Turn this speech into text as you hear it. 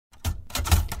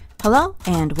Hello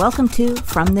and welcome to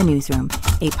From the Newsroom,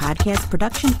 a podcast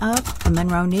production of the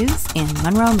Monroe News in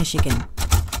Monroe, Michigan.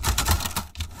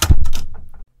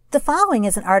 The following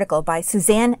is an article by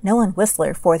Suzanne Nolan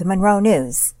Wisler for the Monroe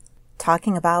News,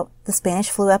 talking about the Spanish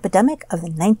flu epidemic of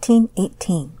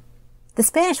 1918. The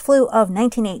Spanish flu of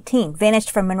 1918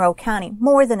 vanished from Monroe County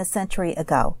more than a century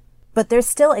ago, but there's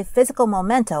still a physical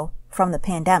memento from the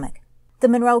pandemic. The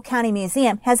Monroe County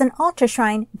Museum has an altar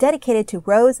shrine dedicated to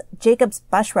Rose Jacobs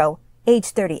Bushrow, age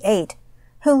 38,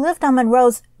 who lived on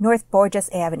Monroe's North Borges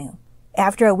Avenue.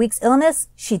 After a week's illness,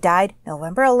 she died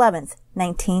November 11,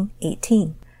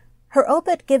 1918. Her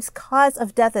obit gives cause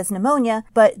of death as pneumonia,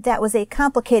 but that was a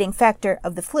complicating factor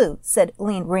of the flu, said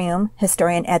Lean Reum,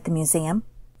 historian at the museum.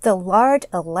 The large,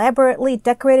 elaborately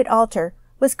decorated altar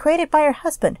was created by her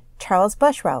husband, Charles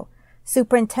Bushrow,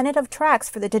 superintendent of tracks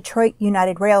for the Detroit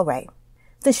United Railway.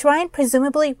 The shrine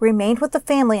presumably remained with the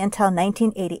family until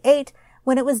 1988,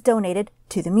 when it was donated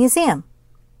to the museum.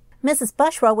 Mrs.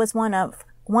 Bushrow was one of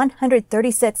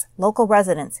 136 local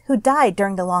residents who died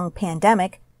during the long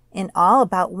pandemic. In all,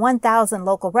 about 1,000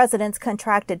 local residents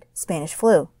contracted Spanish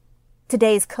flu.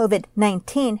 Today's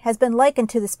COVID-19 has been likened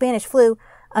to the Spanish flu,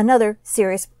 another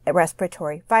serious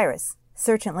respiratory virus.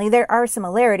 Certainly there are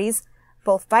similarities.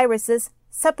 Both viruses,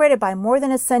 separated by more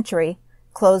than a century,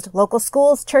 closed local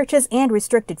schools, churches, and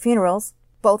restricted funerals.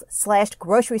 Both slashed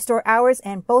grocery store hours,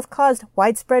 and both caused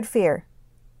widespread fear.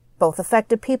 Both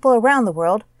affected people around the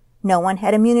world. No one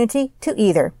had immunity to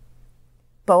either.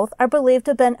 Both are believed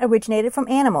to have been originated from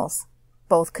animals.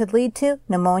 Both could lead to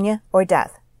pneumonia or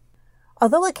death.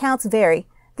 Although accounts vary,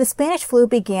 the Spanish flu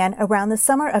began around the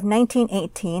summer of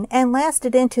 1918 and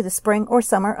lasted into the spring or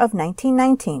summer of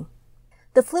 1919.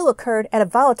 The flu occurred at a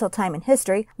volatile time in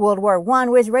history. World War I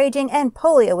was raging and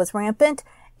polio was rampant.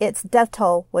 Its death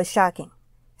toll was shocking.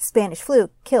 Spanish flu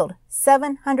killed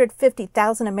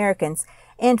 750,000 Americans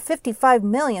and 55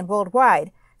 million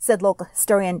worldwide, said local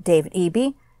historian David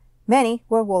Eby. Many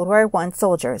were World War I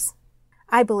soldiers.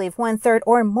 I believe 1/3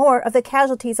 or more of the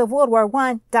casualties of World War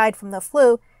I died from the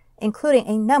flu, including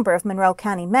a number of Monroe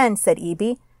County men, said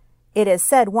Eby. It is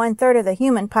said 1/3 of the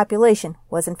human population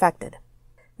was infected.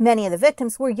 Many of the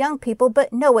victims were young people,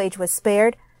 but no age was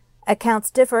spared. Accounts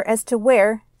differ as to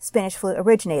where Spanish flu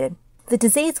originated. The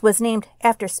disease was named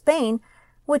after Spain,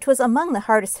 which was among the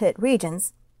hardest hit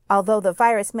regions. Although the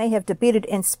virus may have debuted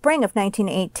in spring of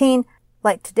 1918,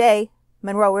 like today,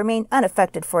 Monroe remained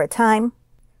unaffected for a time.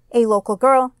 A local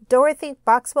girl, Dorothy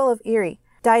Boxwell of Erie,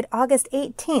 died August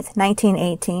 18,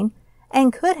 1918,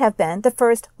 and could have been the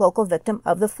first local victim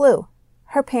of the flu.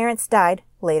 Her parents died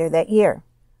later that year.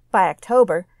 By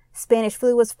October, Spanish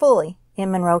flu was fully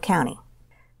in Monroe County.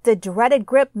 The dreaded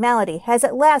grip malady has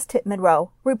at last hit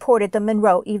Monroe, reported the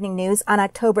Monroe Evening News on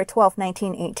October 12,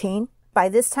 1918. By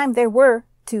this time, there were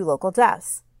 2 local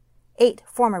deaths. 8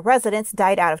 former residents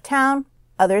died out of town.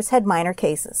 Others had minor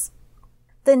cases.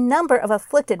 The number of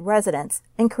afflicted residents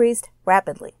increased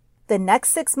rapidly. The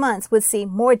next 6 months would see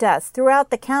more deaths throughout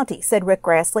the county, said Rick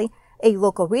Grassley, a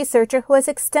local researcher who has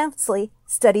extensively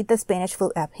studied the Spanish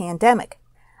flu pandemic.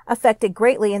 Affected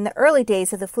greatly in the early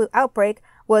days of the flu outbreak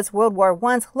was World War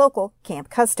I's local Camp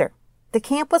Custer. The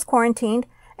camp was quarantined,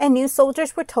 and new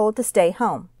soldiers were told to stay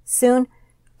home. Soon,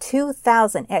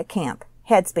 2,000 at camp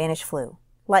had Spanish flu.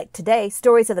 Like today,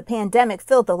 stories of the pandemic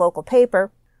filled the local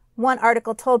paper. One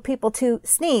article told people to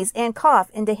sneeze and cough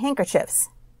into handkerchiefs.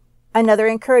 Another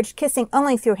encouraged kissing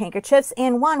only through handkerchiefs,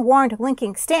 and one warned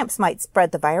linking stamps might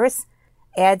spread the virus.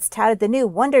 Ads touted the new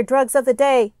wonder drugs of the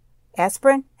day,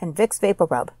 aspirin and Vicks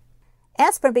VapoRub.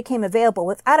 Aspirin became available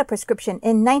without a prescription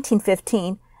in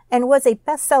 1915 and was a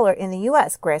bestseller in the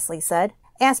U.S., Grassley said.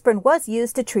 Aspirin was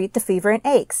used to treat the fever and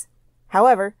aches.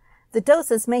 However, the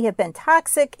doses may have been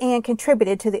toxic and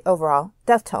contributed to the overall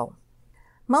death toll.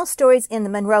 Most stories in the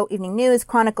Monroe Evening News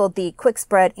chronicled the quick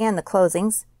spread and the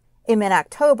closings. In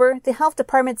mid-October, the health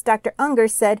department's Dr. Unger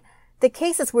said the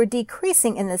cases were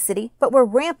decreasing in the city but were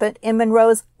rampant in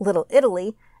Monroe's Little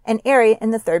Italy, an area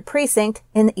in the 3rd precinct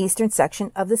in the eastern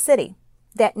section of the city.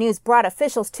 That news brought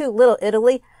officials to Little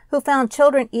Italy, who found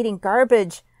children eating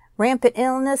garbage, rampant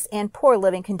illness, and poor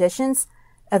living conditions.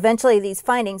 Eventually, these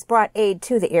findings brought aid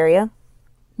to the area.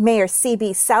 Mayor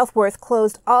C.B. Southworth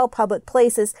closed all public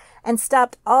places and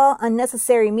stopped all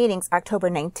unnecessary meetings October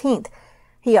 19th.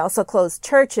 He also closed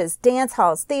churches, dance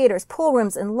halls, theaters, pool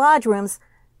rooms, and lodge rooms.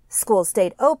 Schools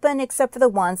stayed open except for the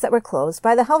ones that were closed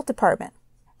by the health department.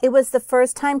 It was the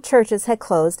first time churches had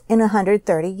closed in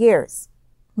 130 years.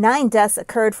 9 deaths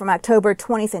occurred from October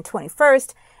 20th and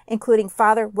 21st, including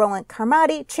Father Roland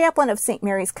Carmody, chaplain of St.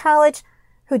 Mary's College,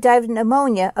 who died of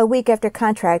pneumonia a week after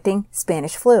contracting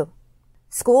Spanish flu.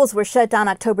 Schools were shut down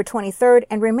October 23rd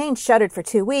and remained shuttered for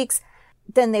 2 weeks.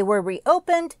 Then they were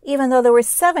reopened, even though there were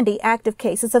 70 active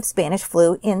cases of Spanish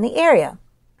flu in the area.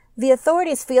 The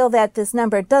authorities feel that this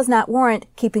number does not warrant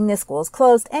keeping the schools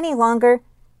closed any longer,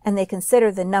 and they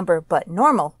consider the number but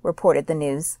normal, reported the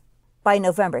news. By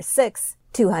November 6,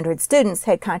 200 students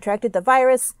had contracted the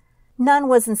virus. None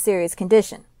was in serious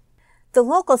condition. The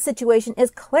local situation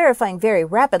is clarifying very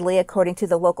rapidly, according to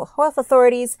the local health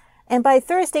authorities, and by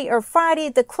Thursday or Friday,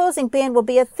 the closing ban will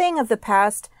be a thing of the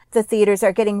past. The theaters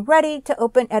are getting ready to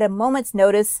open at a moment's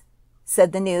notice,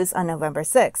 said the news on November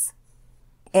 6.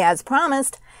 As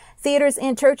promised, theaters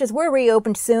and churches were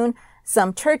reopened soon.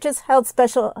 Some churches held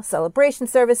special celebration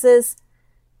services.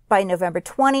 By November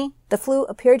 20, the flu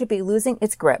appeared to be losing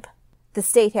its grip. The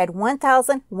state had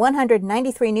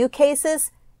 1,193 new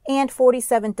cases and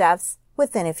 47 deaths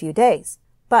within a few days.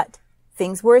 But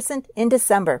things worsened in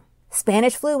December.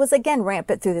 Spanish flu was again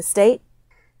rampant through the state.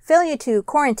 Failure to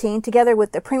quarantine, together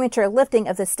with the premature lifting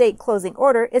of the state closing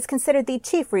order, is considered the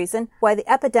chief reason why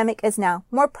the epidemic is now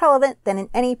more prevalent than in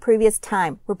any previous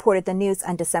time, reported the news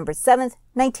on December 7,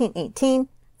 1918.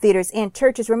 Theaters and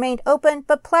churches remained open,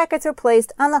 but placards were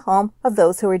placed on the home of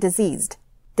those who were diseased.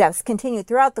 Deaths continued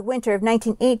throughout the winter of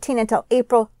 1918 until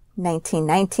April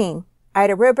 1919.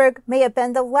 Ida Ribberg may have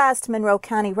been the last Monroe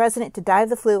County resident to die of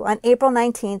the flu on April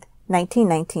 19,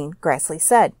 1919, Grassley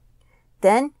said.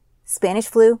 Then, Spanish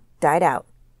flu died out.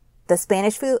 The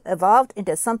Spanish flu evolved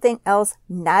into something else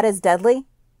not as deadly.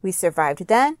 We survived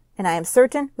then, and I am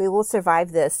certain we will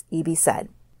survive this, EB said.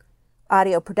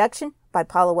 Audio production by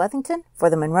Paula Wethington for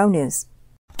the Monroe News.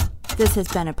 This has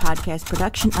been a podcast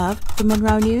production of the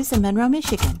Monroe News in Monroe,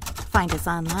 Michigan. Find us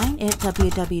online at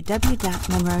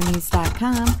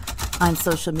www.monroenews.com, on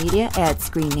social media at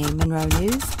screen name Monroe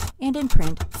News, and in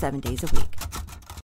print 7 days a week.